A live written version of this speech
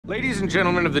Ladies and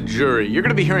gentlemen of the jury, you're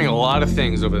gonna be hearing a lot of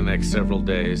things over the next several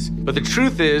days. But the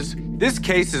truth is, this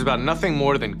case is about nothing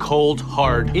more than cold,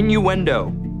 hard innuendo.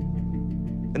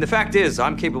 And the fact is,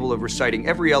 I'm capable of reciting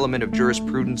every element of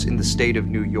jurisprudence in the state of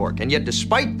New York. And yet,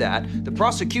 despite that, the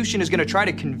prosecution is gonna try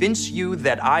to convince you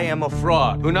that I am a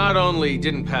fraud. who not only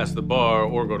didn't pass the bar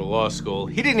or go to law school,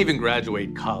 he didn't even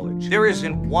graduate college. There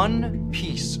isn't one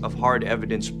piece of hard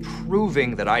evidence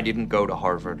proving that I didn't go to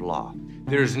Harvard Law.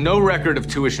 There's no record of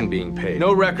tuition being paid,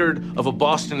 no record of a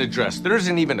Boston address. There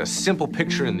isn't even a simple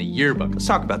picture in the yearbook. Let's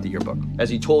talk about the yearbook. As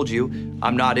he told you,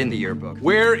 I'm not in the yearbook.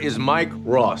 Where is Mike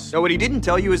Ross? Now, what he didn't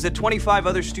tell you is that 25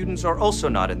 other students are also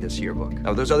not in this yearbook. Now,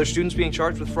 are those other students being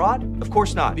charged with fraud? Of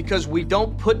course not, because we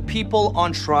don't put people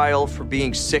on trial for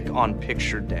being sick on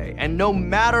picture day. And no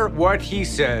matter What he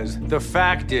says, the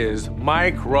fact is,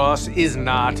 Mike Ross is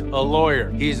not a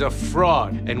lawyer. He's a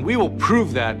fraud, and we will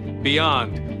prove that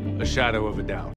beyond a shadow of a doubt.